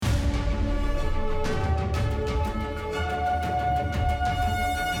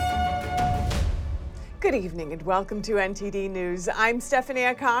Good evening and welcome to NTD News. I'm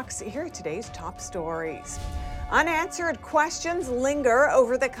Stephanie Cox. Here are today's top stories. Unanswered questions linger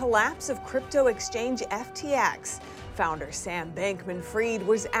over the collapse of crypto exchange FTX. Founder Sam Bankman-Fried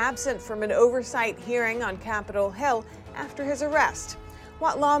was absent from an oversight hearing on Capitol Hill after his arrest.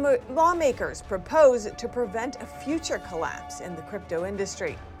 What lawmakers propose to prevent a future collapse in the crypto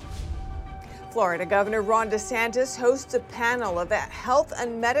industry. Florida Governor Ron DeSantis hosts a panel of health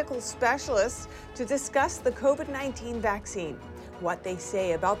and medical specialists to discuss the COVID-19 vaccine, what they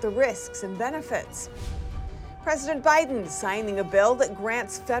say about the risks and benefits. President Biden signing a bill that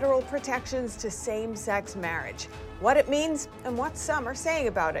grants federal protections to same-sex marriage, what it means and what some are saying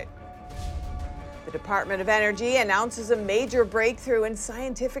about it. The Department of Energy announces a major breakthrough in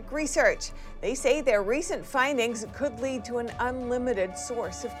scientific research. They say their recent findings could lead to an unlimited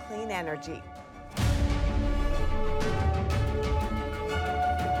source of clean energy.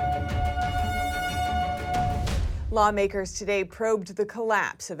 Lawmakers today probed the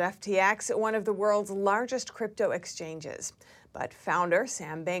collapse of FTX, one of the world's largest crypto exchanges. But founder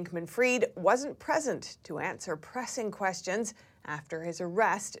Sam Bankman-Fried wasn't present to answer pressing questions after his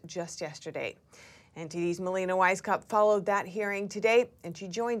arrest just yesterday. NTD's Melina Wisecup followed that hearing today, and she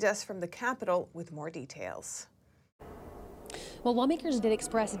joins us from the Capitol with more details. Well, lawmakers did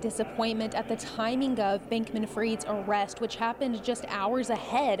express disappointment at the timing of Bankman-Fried's arrest, which happened just hours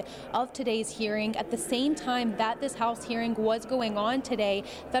ahead of today's hearing. At the same time that this House hearing was going on today,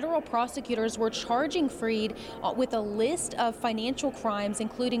 federal prosecutors were charging Fried with a list of financial crimes,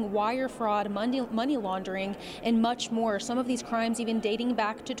 including wire fraud, money laundering, and much more. Some of these crimes even dating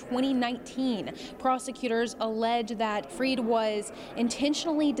back to 2019. Prosecutors allege that Fried was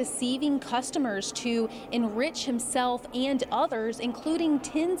intentionally deceiving customers to enrich himself and others, including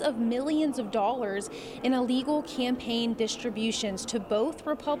tens of millions of dollars in illegal campaign distributions to both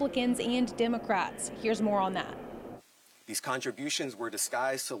Republicans and Democrats. Here's more on that. These contributions were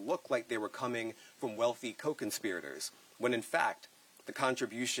disguised to look like they were coming from wealthy co-conspirators, when in fact, the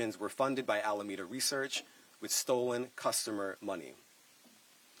contributions were funded by Alameda Research with stolen customer money.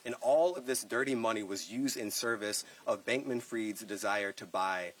 And all of this dirty money was used in service of Bankman-Fried's desire to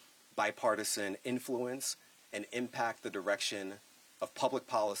buy bipartisan influence and impact the direction of public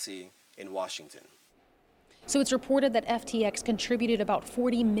policy in Washington. So it's reported that FTX contributed about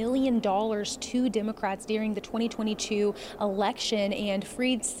 $40 million to Democrats during the 2022 election, and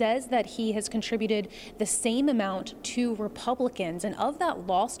Fried says that he has contributed the same amount to Republicans. And of that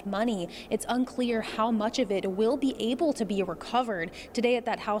lost money, it's unclear how much of it will be able to be recovered. Today at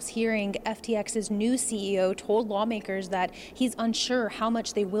that House hearing, FTX's new CEO told lawmakers that he's unsure how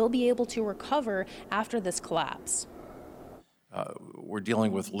much they will be able to recover after this collapse. We're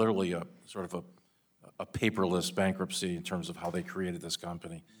dealing with literally a paperless bankruptcy in terms of how they created this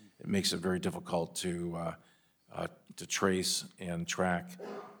company. It makes it very difficult to trace and track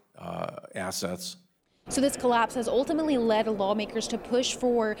assets. So this collapse has ultimately led lawmakers to push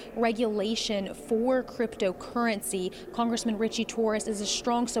for regulation for cryptocurrency. Congressman Richie Torres is a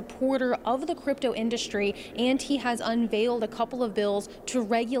strong supporter of the crypto industry, and he has unveiled a couple of bills to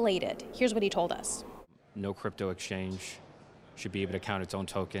regulate it. Here's what he told us. No crypto exchange should be able to count its own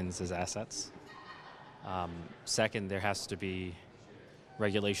tokens as assets. Second, there has to be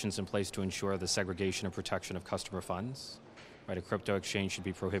regulations in place to ensure the segregation and protection of customer funds. Right, a crypto exchange should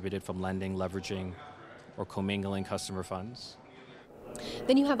be prohibited from lending, leveraging, or commingling customer funds.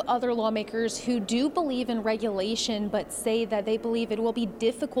 Then you have other lawmakers who do believe in regulation, but say that they believe it will be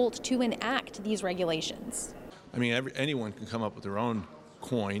difficult to enact these regulations. I mean, anyone can come up with their own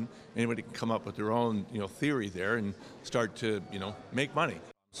coin. Anybody can come up with their own, theory there and start to, make money.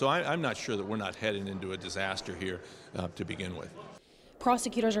 So I'm not sure that we're not heading into a disaster here to begin with.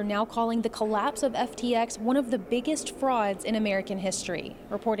 Prosecutors are now calling the collapse of FTX one of the biggest frauds in American history.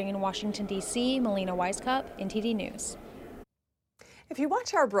 Reporting in Washington, D.C., Melina Wisecup, NTD News. If you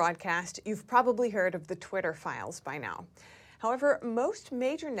watch our broadcast, you've probably heard of the Twitter files by now. However, most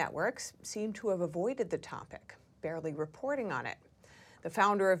major networks seem to have avoided the topic, barely reporting on it. The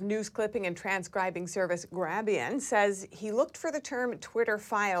founder of news clipping and transcribing service Grabien says he looked for the term Twitter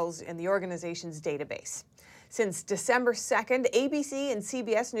files in the organization's database. Since December 2nd, ABC and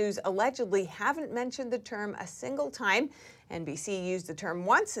CBS News allegedly haven't mentioned the term a single time. NBC used the term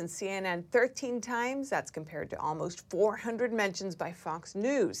once and CNN 13 times. That's compared to almost 400 mentions by Fox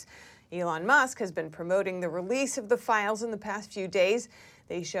News. Elon Musk has been promoting the release of the files in the past few days.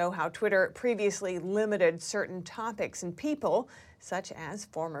 They show how Twitter previously limited certain topics and people, such as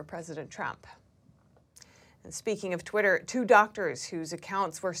former President Trump. And speaking of Twitter, 2 doctors whose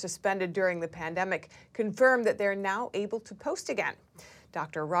accounts were suspended during the pandemic confirmed that they're now able to post again.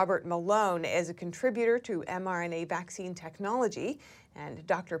 Dr. Robert Malone is a contributor to mRNA vaccine technology, and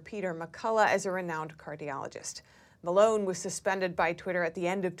Dr. Peter McCullough is a renowned cardiologist. Malone was suspended by Twitter at the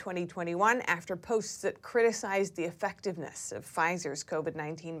end of 2021 after posts that criticized the effectiveness of Pfizer's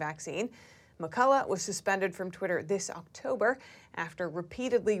COVID-19 vaccine. McCullough was suspended from Twitter this October after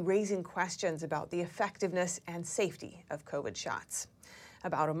repeatedly raising questions about the effectiveness and safety of COVID shots.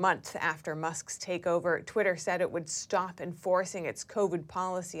 About a month after Musk's takeover, Twitter said it would stop enforcing its COVID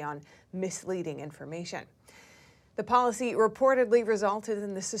policy on misleading information. The policy reportedly resulted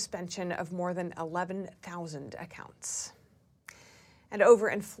in the suspension of more than 11,000 accounts. And over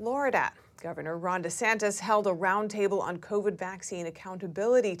in Florida, Governor Ron DeSantis held a roundtable on COVID vaccine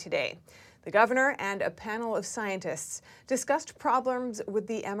accountability today. The governor and a panel of scientists discussed problems with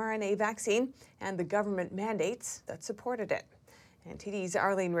the mRNA vaccine and the government mandates that supported it. NTD's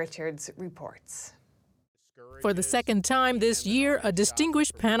Arlene Richards reports. For the second time this year, a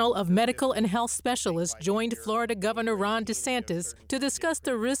distinguished panel of medical and health specialists joined Florida Governor Ron DeSantis to discuss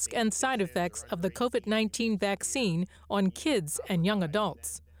the risks and side effects of the COVID-19 vaccine on kids and young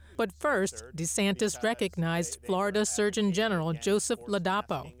adults. But first, DeSantis recognized Florida Surgeon General Joseph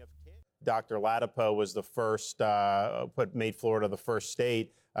Ladapo. Dr. Ladapo was the first, made Florida the first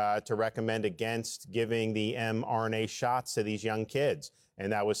state to recommend against giving the mRNA shots to these young kids.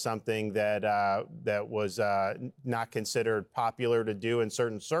 And that was something that was not considered popular to do in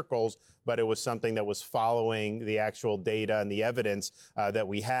certain circles, but it was something that was following the actual data and the evidence that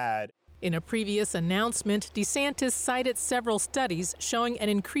we had. In a previous announcement, DeSantis cited several studies showing an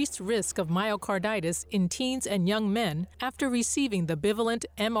increased risk of myocarditis in teens and young men after receiving the bivalent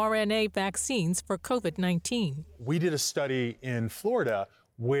mRNA vaccines for COVID-19. We did a study in Florida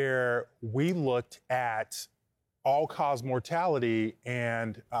where we looked at all-cause mortality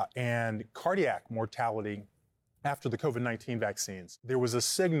and cardiac mortality after the COVID-19 vaccines. There was a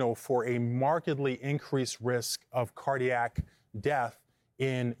signal for a markedly increased risk of cardiac death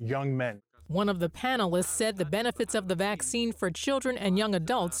in young men. One of the panelists said the benefits of the vaccine for children and young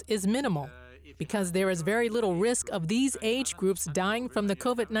adults is minimal because there is very little risk of these age groups dying from the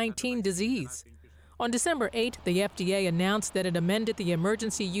COVID-19 disease. On December 8, the FDA announced that it amended the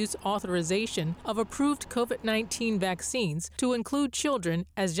emergency use authorization of approved COVID-19 vaccines to include children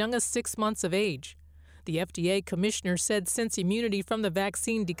as young as 6 months of age. The FDA commissioner said since immunity from the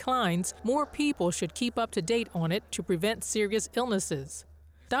vaccine declines, more people should keep up to date on it to prevent serious illnesses.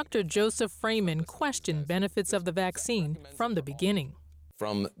 Dr. Joseph Freeman questioned benefits of the vaccine from the beginning.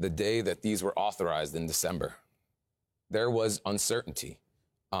 From the day that these were authorized in December, there was uncertainty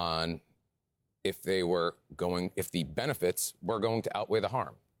on if the benefits were going to outweigh the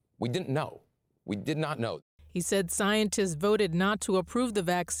harm. We didn't know. We did not know. He said scientists voted not to approve the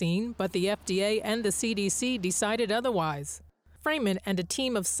vaccine, but the FDA and the CDC decided otherwise. Freeman and a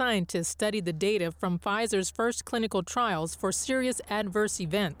team of scientists studied the data from Pfizer's first clinical trials for serious adverse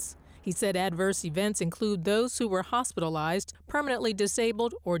events. He said adverse events include those who were hospitalized, permanently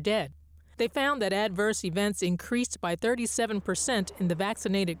disabled, or dead. They found that adverse events increased by 37% in the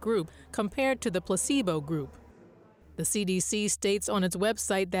vaccinated group compared to the placebo group. The CDC states on its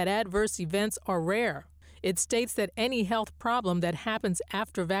website that adverse events are rare. It states that any health problem that happens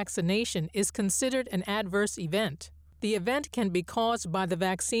after vaccination is considered an adverse event. The event can be caused by the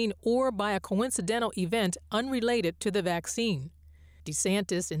vaccine or by a coincidental event unrelated to the vaccine.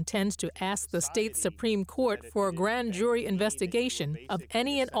 DeSantis intends to ask the state Supreme Court for a grand jury investigation of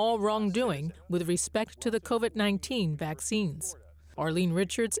any and all wrongdoing with respect to the COVID-19 vaccines. Arlene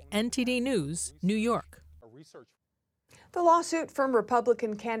Richards, NTD News, New York. The lawsuit from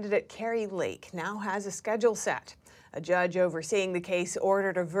Republican candidate Kari Lake now has a schedule set. A judge overseeing the case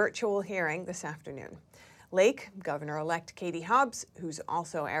ordered a virtual hearing this afternoon. Lake, Governor-elect Katie Hobbs, who's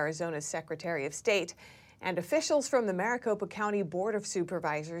also Arizona's Secretary of State, and officials from the Maricopa County Board of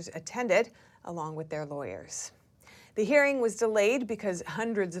Supervisors attended, along with their lawyers. The hearing was delayed because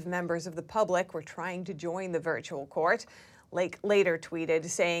hundreds of members of the public were trying to join the virtual court. Lake later tweeted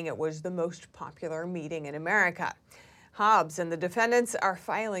saying it was the most popular meeting in America. Hobbs and the defendants are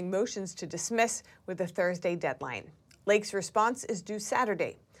filing motions to dismiss with a Thursday deadline. Lake's response is due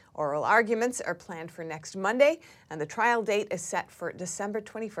Saturday. Oral arguments are planned for next Monday, and the trial date is set for December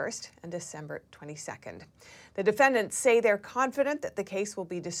 21st and December 22nd. The defendants say they're confident that the case will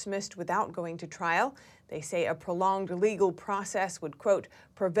be dismissed without going to trial. They say a prolonged legal process would, quote,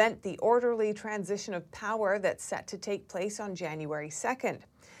 prevent the orderly transition of power that's set to take place on January 2nd.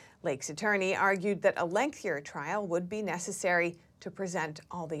 Lake's attorney argued that a lengthier trial would be necessary to present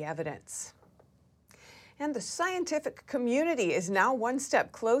all the evidence. And the scientific community is now one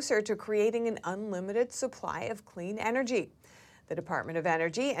step closer to creating an unlimited supply of clean energy. The Department of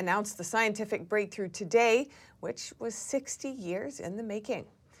Energy announced the scientific breakthrough today, which was 60 years in the making.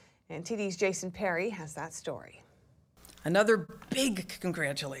 NTD's Jason Perry has that story. Another big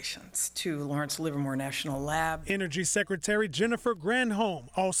congratulations to Lawrence Livermore National Lab. Energy Secretary Jennifer Granholm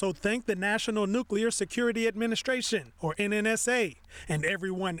also thanked the National Nuclear Security Administration, or NNSA, and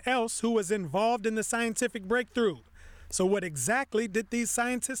everyone else who was involved in the scientific breakthrough. So what exactly did these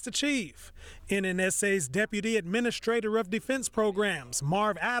scientists achieve? NNSA's Deputy Administrator of Defense Programs,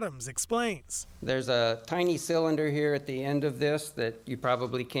 Marv Adams, explains. There's a tiny cylinder here at the end of this that you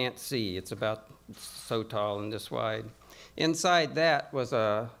probably can't see. It's about so tall and this wide. Inside that was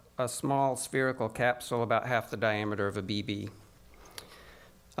a small spherical capsule about half the diameter of a BB.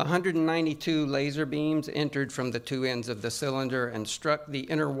 192 laser beams entered from the two ends of the cylinder and struck the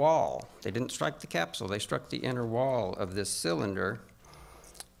inner wall. They didn't strike the capsule, they struck the inner wall of this cylinder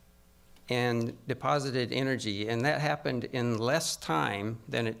and deposited energy. And that happened in less time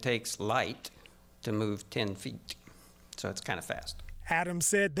than it takes light to move 10 feet. So it's kind of fast. Adams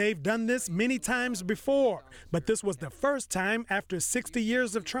said they've done this many times before, but this was the first time after 60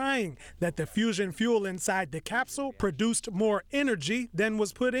 years of trying that the fusion fuel inside the capsule produced more energy than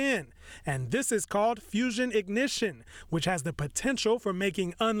was put in. And this is called fusion ignition, which has the potential for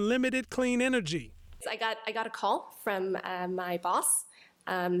making unlimited clean energy. I got a call from my boss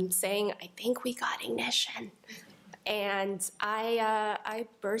saying, I think we got ignition. And I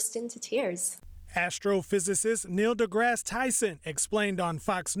burst into tears. Astrophysicist Neil deGrasse Tyson explained on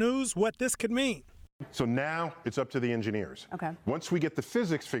Fox News what this could mean. So now it's up to the engineers. Okay. Once we get the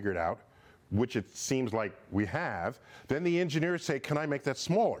physics figured out, which it seems like we have, then the engineers say, can I make that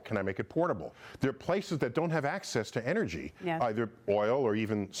smaller? Can I make it portable? There are places that don't have access to energy, either oil or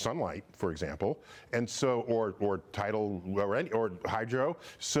even sunlight, for example, and so, or tidal or hydro.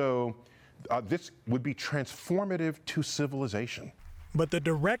 So this would be transformative to civilization. But the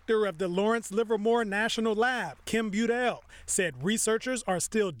director of the Lawrence Livermore National Lab, Kim Budell, said researchers are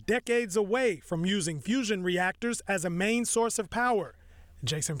still decades away from using fusion reactors as a main source of power.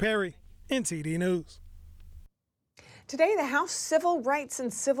 Jason Perry, NTD News. Today, the House Civil Rights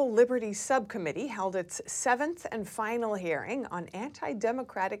and Civil Liberties Subcommittee held its 7th and final hearing on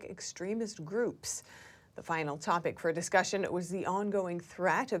anti-democratic extremist groups. The final topic for discussion was the ongoing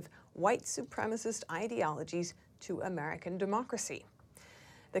threat of white supremacist ideologies to American democracy.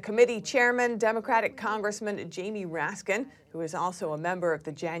 The committee chairman, Democratic Congressman Jamie Raskin, who is also a member of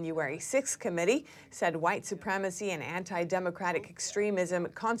the January 6th committee, said white supremacy and anti-democratic extremism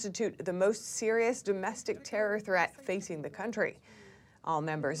constitute the most serious domestic terror threat facing the country. All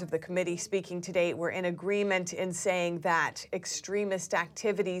members of the committee speaking today were in agreement in saying that extremist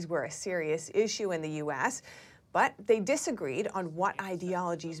activities were a serious issue in the U.S., but they disagreed on what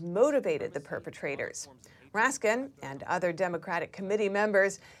ideologies motivated the perpetrators. Raskin and other Democratic committee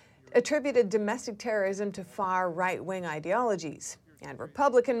members attributed domestic terrorism to far right-wing ideologies. And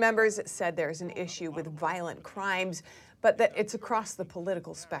Republican members said there's an issue with violent crimes, but that it's across the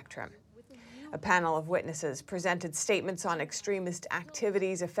political spectrum. A panel of witnesses presented statements on extremist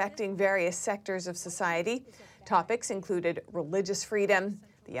activities affecting various sectors of society. Topics included religious freedom,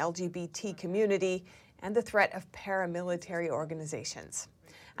 the LGBT community, and the threat of paramilitary organizations.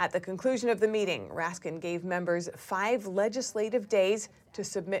 At the conclusion of the meeting, Raskin gave members 5 legislative days to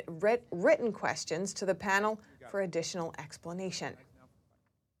submit written questions to the panel for additional explanation.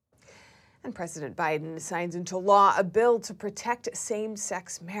 And President Biden signs into law a bill to protect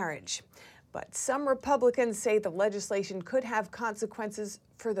same-sex marriage. But some Republicans say the legislation could have consequences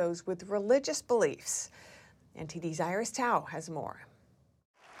for those with religious beliefs. NTD's Iris Tao has more.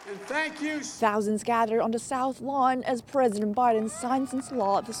 And thank you. Thousands gathered on the South Lawn as President Biden signs into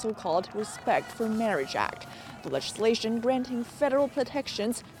law the so-called Respect for Marriage Act, the legislation granting federal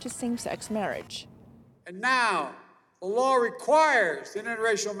protections to same-sex marriage. And now, the law requires that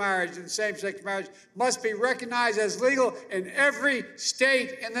interracial marriage and same-sex marriage must be recognized as legal in every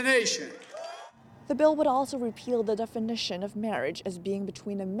state in the nation. The bill would also repeal the definition of marriage as being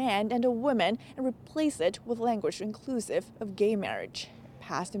between a man and a woman and replace it with language inclusive of gay marriage.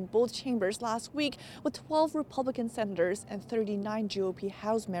 Passed in both chambers last week, with 12 Republican senators and 39 GOP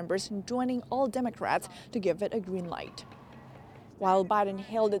House members joining all Democrats to give it a green light. While Biden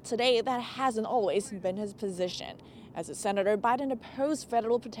hailed it today, that hasn't always been his position. As a senator, Biden opposed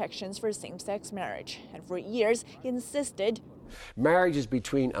federal protections for same-sex marriage, and for years he insisted marriage is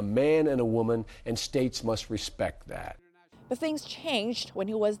between a man and a woman, and states must respect that. But things changed when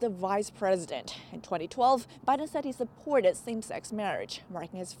he was the vice president. In 2012, Biden said he supported same-sex marriage,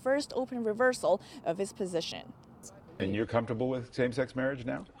 marking his first open reversal of his position. And you're comfortable with same-sex marriage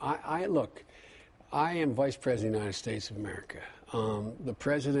now? Look, I am Vice President of the United States of America. The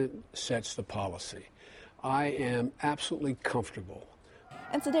president sets the policy. I am absolutely comfortable.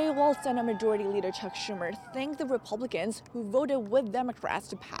 And today, while Senate Majority Leader Chuck Schumer thanked the Republicans who voted with Democrats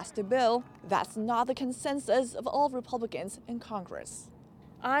to pass the bill, that's not the consensus of all Republicans in Congress.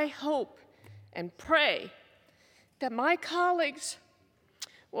 I hope and pray that my colleagues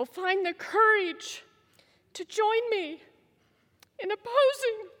will find the courage to join me in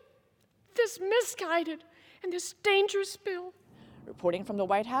opposing this misguided and this dangerous bill. Reporting from the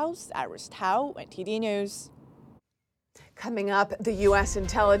White House, Iris Tao, NTD News. Coming up, the U.S.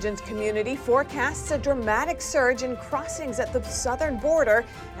 intelligence community forecasts a dramatic surge in crossings at the southern border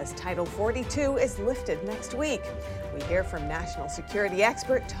as Title 42 is lifted next week. We hear from national security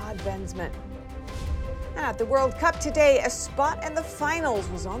expert Todd Bensman. At the World Cup today, a spot in the finals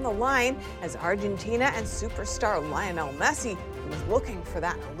was on the line as Argentina and superstar Lionel Messi, who was looking for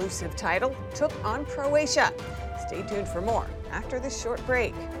that elusive title, took on Croatia. Stay tuned for more after this short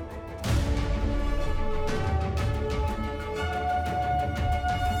break.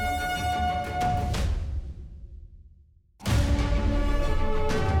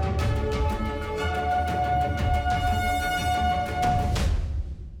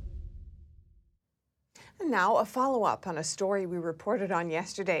 Now, a follow-up on a story we reported on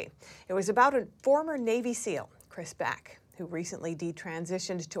yesterday. It was about a former Navy SEAL, Chris Beck, who recently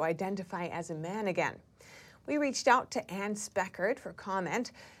detransitioned to identify as a man again. We reached out to Anne Speckard for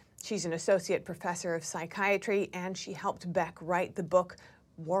comment. She's an associate professor of psychiatry, and she helped Beck write the book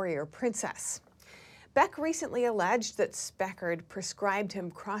Warrior Princess. Beck recently alleged that Speckard prescribed him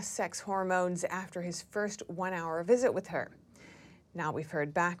cross-sex hormones after his first one-hour visit with her. Now we've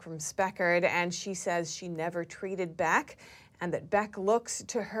heard back from Speckard, and she says she never treated Beck and that Beck looks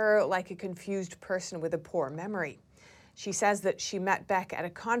to her like a confused person with a poor memory. She says that she met Beck at a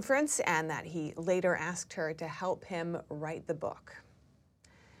conference and that he later asked her to help him write the book.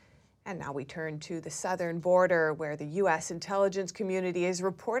 And now we turn to the southern border, where the U.S. intelligence community is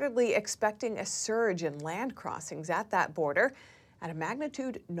reportedly expecting a surge in land crossings at that border at a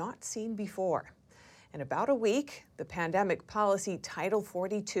magnitude not seen before. In about a week, the pandemic policy Title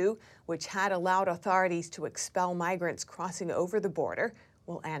 42, which had allowed authorities to expel migrants crossing over the border,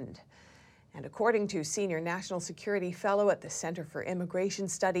 will end. And according to Senior National Security Fellow at the Center for Immigration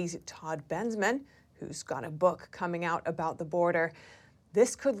Studies, Todd Bensman, who's got a book coming out about the border,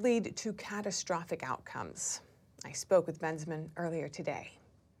 this could lead to catastrophic outcomes. I spoke with Bensman earlier today.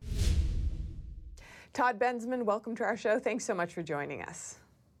 Todd Bensman, welcome to our show. Thanks so much for joining us.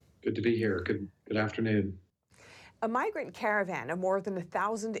 Good to be here. Good afternoon. A migrant caravan of more than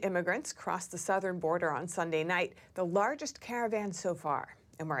 1,000 immigrants crossed the southern border on Sunday night, the largest caravan so far,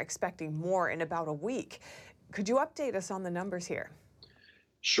 and we're expecting more in about a week. Could you update us on the numbers here?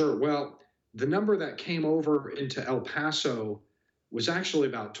 Sure. Well, the number that came over into El Paso was actually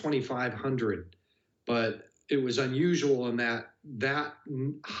about 2,500, but it was unusual in that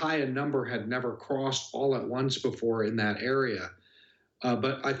high a number had never crossed all at once before in that area.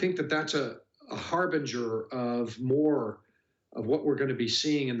 But I think that that's a harbinger of more of what we're going to be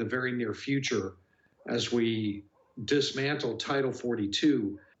seeing in the very near future as we dismantle Title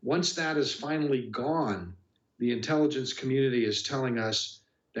 42. Once that is finally gone, the intelligence community is telling us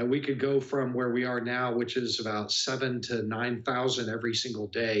that we could go from where we are now, which is about 7,000 to 9,000 every single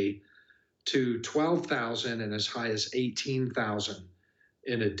day, to 12,000 and as high as 18,000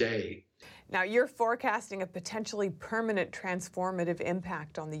 in a day. Now, you're forecasting a potentially permanent transformative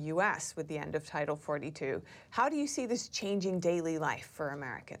impact on the U.S. with the end of Title 42. How do you see this changing daily life for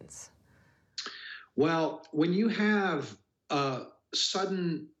Americans? Well, when you have a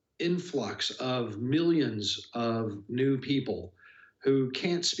sudden influx of millions of new people who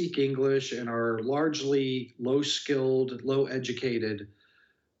can't speak English and are largely low-skilled, low-educated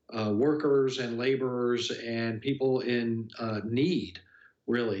workers and laborers and people in need,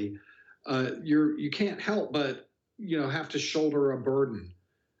 really, you can't help but have to shoulder a burden.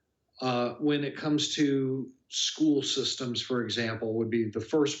 When it comes to school systems, for example, would be the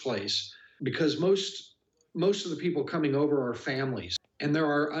first place, because most of the people coming over are families, and there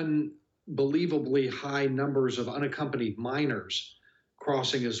are unbelievably high numbers of unaccompanied minors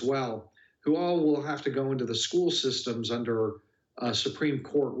crossing as well, who all will have to go into the school systems under Supreme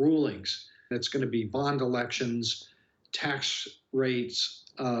Court rulings. It's going to be bond elections, tax rates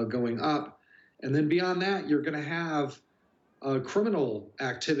going up. And then beyond that, you're going to have criminal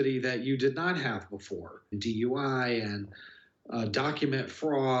activity that you did not have before, DUI and document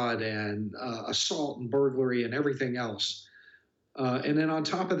fraud and assault and burglary and everything else. And then on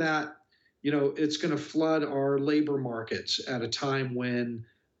top of that, it's going to flood our labor markets at a time when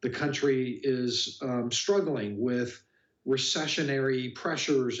the country is struggling with recessionary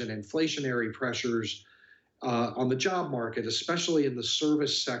pressures and inflationary pressures on the job market, especially in the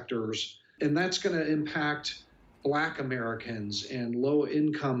service sectors. And that's going to impact Black Americans and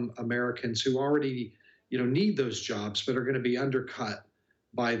low-income Americans who already, need those jobs, but are going to be undercut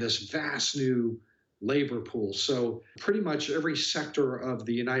by this vast new labor pool. So pretty much every sector of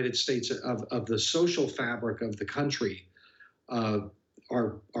the United States, of the social fabric of the country,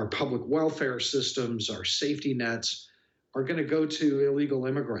 our public welfare systems, our safety nets, are going to go to illegal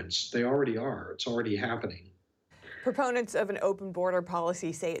immigrants. They already are. It's already happening. Proponents of an open border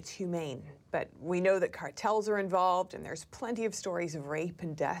policy say it's humane, but we know that cartels are involved, and there's plenty of stories of rape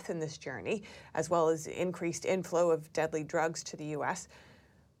and death in this journey, as well as increased inflow of deadly drugs to the U.S.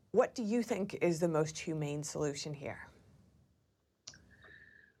 What do you think is the most humane solution here?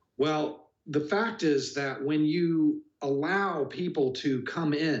 Well, the fact is that when you allow people to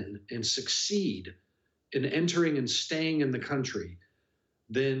come in and succeed in entering and staying in the country,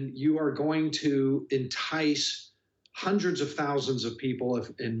 then you are going to entice hundreds of thousands of people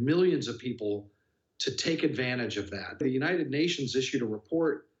and millions of people to take advantage of that. The United Nations issued a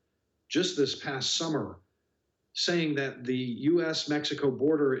report just this past summer saying that the U.S.-Mexico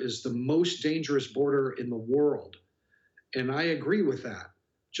border is the most dangerous border in the world. And I agree with that,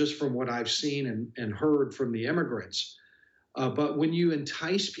 just from what I've seen and heard from the immigrants. But when you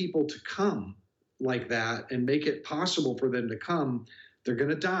entice people to come like that and make it possible for them to come, they're going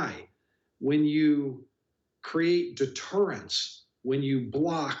to die. When you create deterrence, when you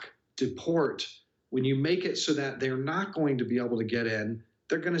block, deport, when you make it so that they're not going to be able to get in,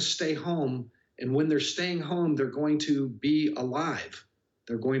 they're going to stay home. And when they're staying home, they're going to be alive.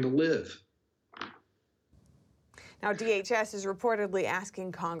 They're going to live. Now, DHS is reportedly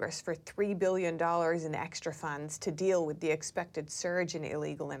asking Congress for $3 billion in extra funds to deal with the expected surge in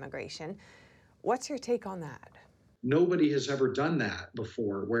illegal immigration. What's your take on that? Nobody has ever done that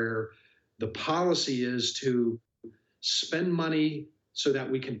before, where the policy is to spend money so that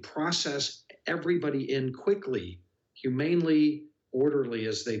we can process everybody in quickly, humanely, orderly,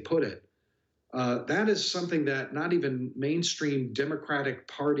 as they put it. That is something that not even mainstream Democratic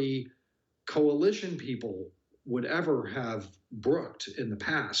Party coalition people would ever have brooked in the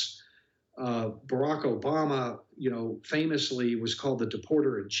past. Barack Obama, famously was called the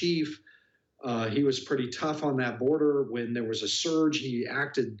deporter in chief. He was pretty tough on that border. When there was a surge, he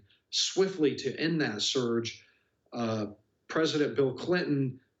acted swiftly to end that surge. President Bill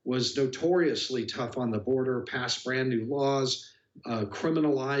Clinton was notoriously tough on the border, passed brand new laws,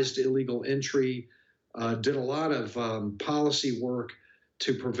 criminalized illegal entry, did a lot of policy work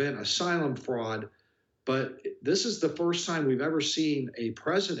to prevent asylum fraud. But this is the first time we've ever seen a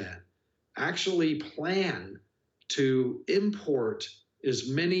president actually plan to import as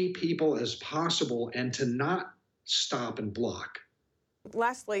many people as possible and to not stop and block.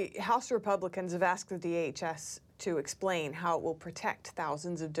 Lastly, House Republicans have asked the DHS to explain how it will protect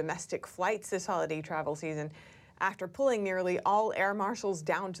thousands of domestic flights this holiday travel season after pulling nearly all air marshals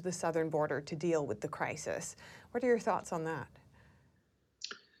down to the southern border to deal with the crisis. What are your thoughts on that?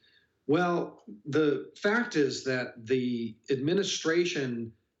 Well, the fact is that the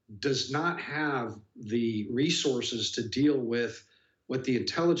administration does not have the resources to deal with what the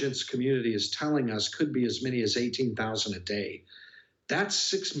intelligence community is telling us could be as many as 18,000 a day. That's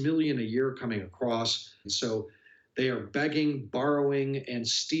 6 million a year coming across. And so they are begging, borrowing, and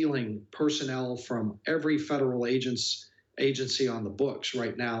stealing personnel from every federal agency on the books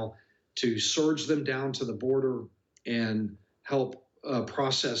right now to surge them down to the border and help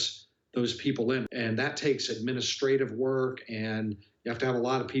process those people in. And that takes administrative work, and you have to have a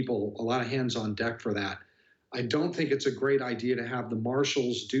lot of people, a lot of hands on deck for that. I don't think it's a great idea to have the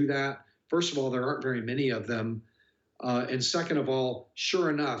marshals do that. First of all, there aren't very many of them. And second of all, sure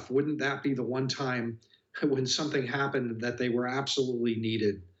enough, wouldn't that be the one time when something happened that they were absolutely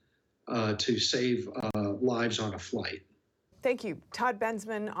needed to save lives on a flight? Thank you. Todd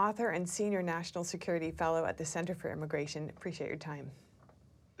Bensman, author and Senior National Security Fellow at the Center for Immigration. Appreciate your time.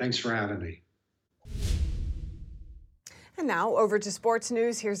 Thanks for having me. And now over to sports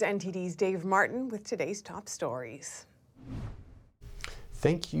news. Here's NTD's Dave Martin with today's top stories.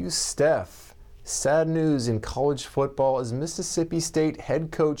 Thank you, Steph. Sad news in college football as Mississippi State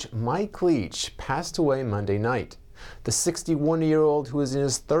head coach Mike Leach passed away Monday night. The 61-year-old, who is in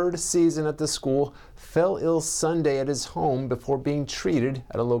his third season at the school, fell ill Sunday at his home before being treated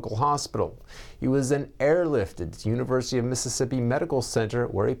at a local hospital. He was then airlifted to University of Mississippi Medical Center,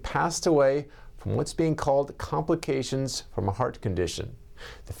 where he passed away from what's being called complications from a heart condition.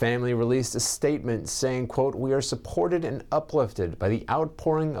 The family released a statement saying, quote, "We are supported and uplifted by the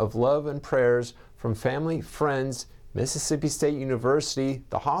outpouring of love and prayers from family, friends, Mississippi State University,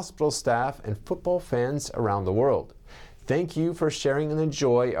 the hospital staff, and football fans around the world. Thank you for sharing in the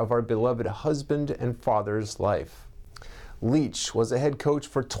joy of our beloved husband and father's life. Leach was a head coach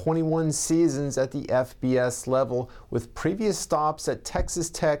for 21 seasons at the FBS level, with previous stops at Texas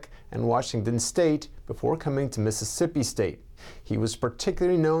Tech and Washington State before coming to Mississippi State. He was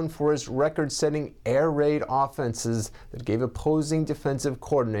particularly known for his record-setting air raid offenses that gave opposing defensive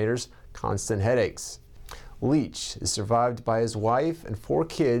coordinators constant headaches. Leach is survived by his wife and 4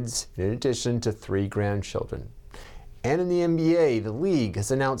 kids, in addition to 3 grandchildren. And in the NBA, the league has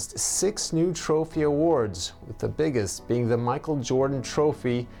announced 6 new trophy awards, with the biggest being the Michael Jordan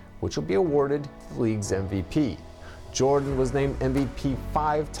Trophy, which will be awarded to the league's MVP. Jordan was named MVP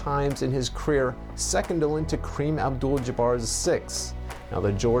 5 times in his career, second only to Kareem Abdul-Jabbar's 6. Now,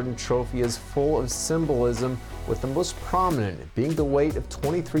 the Jordan Trophy is full of symbolism, with the most prominent being the weight of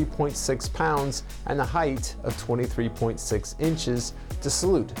 23.6 pounds and the height of 23.6 inches to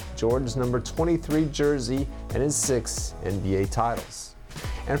salute Jordan's number 23 jersey and his 6 NBA titles.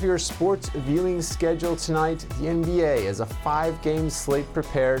 And for your sports viewing schedule tonight, the NBA has a 5-game slate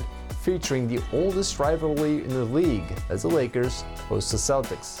prepared, featuring the oldest rivalry in the league as the Lakers host the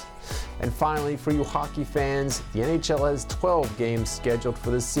Celtics. And finally, for you hockey fans, the NHL has 12 games scheduled for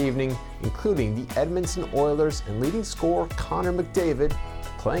this evening, including the Edmonton Oilers and leading scorer Connor McDavid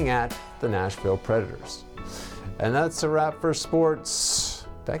playing at the Nashville Predators. And that's a wrap for sports.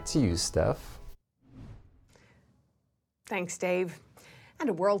 Back to you, Steph. Thanks, Dave. And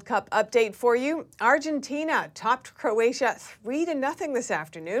a World Cup update for you. Argentina topped Croatia 3-0 this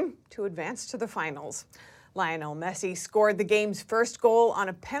afternoon to advance to the finals. Lionel Messi scored the game's first goal on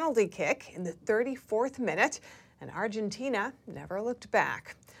a penalty kick in the 34th minute, and Argentina never looked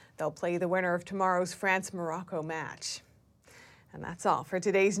back. They'll play the winner of tomorrow's France-Morocco match. And that's all for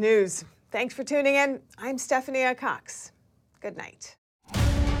today's news. Thanks for tuning in. I'm Stephanie Cox. Good night.